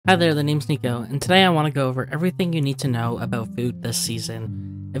Hi there, the name's Nico, and today I want to go over everything you need to know about food this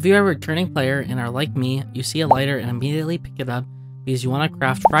season. If you are a returning player and are like me, you see a lighter and immediately pick it up because you want to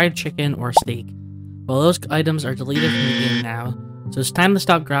craft fried chicken or steak. Well, those items are deleted from the game now, so it's time to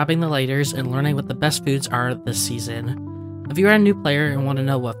stop grabbing the lighters and learning what the best foods are this season. If you are a new player and want to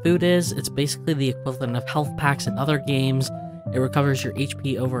know what food is, it's basically the equivalent of health packs in other games. It recovers your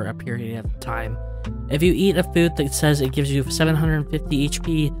HP over a period of time. If you eat a food that says it gives you 750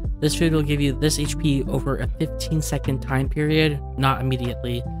 HP, this food will give you this HP over a 15-second time period, not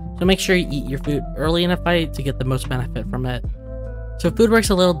immediately. So make sure you eat your food early in a fight to get the most benefit from it. So food works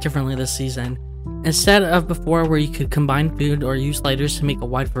a little differently this season. Instead of before where you could combine food or use lighters to make a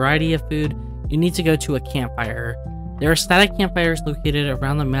wide variety of food, you need to go to a campfire. There are static campfires located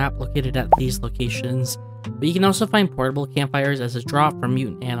around the map located at these locations, but you can also find portable campfires as a drop from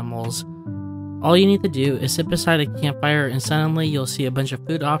mutant animals. All you need to do is sit beside a campfire and suddenly you'll see a bunch of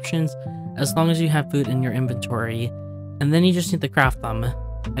food options as long as you have food in your inventory, and then you just need to craft them.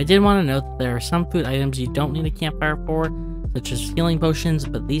 I did want to note that there are some food items you don't need a campfire for, such as healing potions,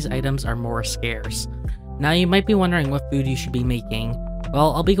 but these items are more scarce. Now you might be wondering what food you should be making.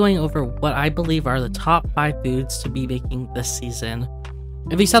 Well, I'll be going over what I believe are the top 5 foods to be making this season.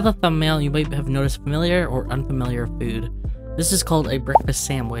 If you saw the thumbnail, you might have noticed familiar or unfamiliar food. This is called a breakfast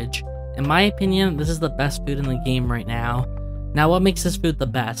sandwich. In my opinion, this is the best food in the game right now. Now, what makes this food the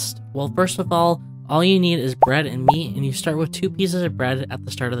best? Well, first of all you need is bread and meat, and you start with 2 pieces of bread at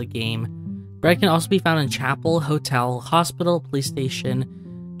the start of the game. Bread can also be found in chapel, hotel, hospital, police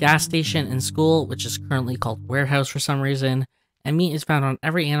station, gas station, and school, which is currently called warehouse for some reason, and meat is found on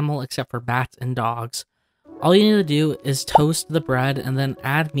every animal except for bats and dogs. All you need to do is toast the bread and then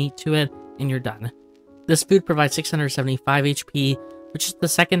add meat to it, and you're done. This food provides 675 HP, which is the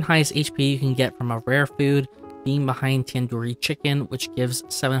second highest HP you can get from a rare food, being behind tandoori chicken, which gives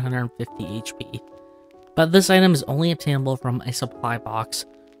 750 HP. But this item is only obtainable from a supply box,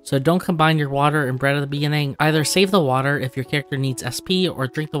 so don't combine your water and bread at the beginning. Either save the water if your character needs SP, or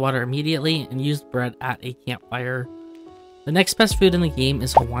drink the water immediately and use the bread at a campfire. The next best food in the game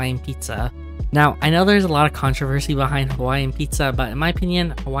is Hawaiian Pizza. Now, I know there's a lot of controversy behind Hawaiian Pizza, but in my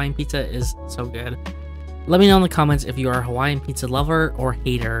opinion, Hawaiian Pizza is so good. Let me know in the comments if you are a Hawaiian Pizza lover or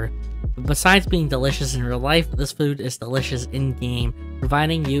hater. But besides being delicious in real life, this food is delicious in-game,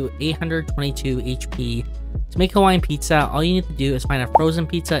 providing you 822 HP. To make Hawaiian Pizza, all you need to do is find a frozen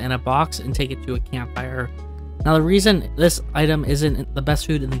pizza in a box and take it to a campfire. Now, the reason this item isn't the best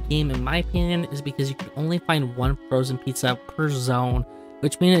food in the game, in my opinion, is because you can only find 1 frozen pizza per zone,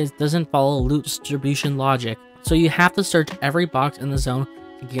 which means it doesn't follow loot distribution logic. So you have to search every box in the zone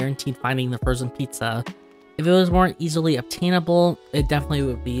to guarantee finding the frozen pizza. If it was more easily obtainable, it definitely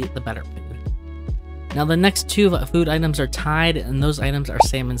would be the better food. Now, the next 2 food items are tied, and those items are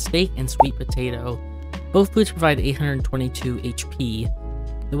salmon steak and sweet potato. Both foods provide 822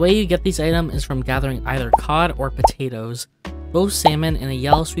 HP. The way you get these items is from gathering either cod or potatoes. Both salmon and a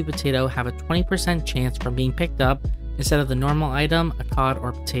yellow sweet potato have a 20% chance from being picked up instead of the normal item, a cod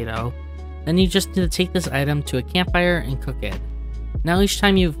or potato. Then you just need to take this item to a campfire and cook it. Now, each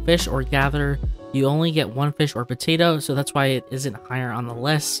time you fish or gather, you only get 1 fish or potato, so that's why it isn't higher on the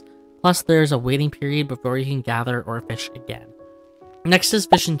list. Plus, there's a waiting period before you can gather or fish again. Next is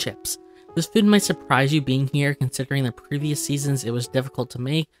fish and chips. This food might surprise you being here, considering the previous seasons it was difficult to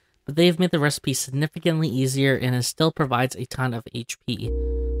make, but they've made the recipe significantly easier and it still provides a ton of HP.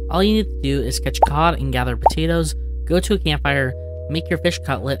 All you need to do is catch cod and gather potatoes, go to a campfire, make your fish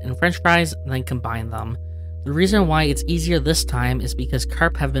cutlet and french fries, and then combine them. The reason why it's easier this time is because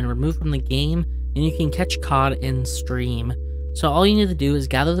carp have been removed from the game and you can catch cod in stream. So all you need to do is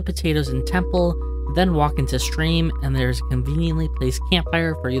gather the potatoes in temple, then walk into stream, and there's a conveniently placed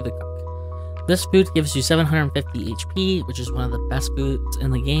campfire for you to cook. This food gives you 750 HP, which is one of the best foods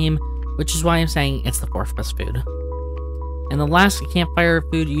in the game, which is why I'm saying it's the 4th best food. And the last campfire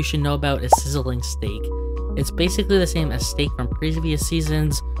food you should know about is Sizzling Steak. It's basically the same as steak from previous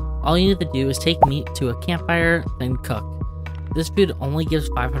seasons. All you need to do is take meat to a campfire, then cook. This food only gives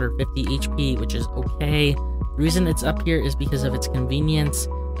 550 HP, which is okay. The reason it's up here is because of its convenience.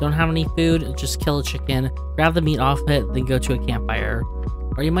 Don't have any food, just kill a chicken, grab the meat off it, then go to a campfire.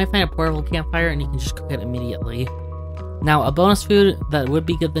 Or you might find a portable campfire and you can just cook it immediately. Now, a bonus food that would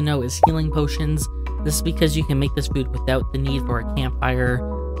be good to know is healing potions. This is because you can make this food without the need for a campfire.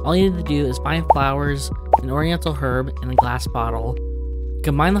 All you need to do is find flowers, an oriental herb, and a glass bottle.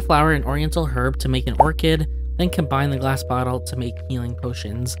 Combine the flower and oriental herb to make an orchid, then combine the glass bottle to make healing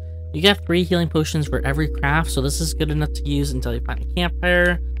potions. You get 3 healing potions for every craft, so this is good enough to use until you find a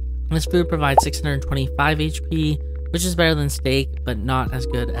campfire. This food provides 625 HP, which is better than steak, but not as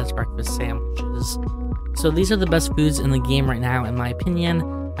good as breakfast sandwiches. So these are the best foods in the game right now, in my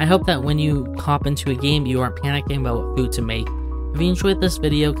opinion. I hope that when you hop into a game, you aren't panicking about what food to make. If you enjoyed this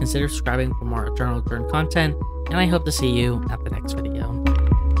video, consider subscribing for more Journal Turn content, and I hope to see you at the next video.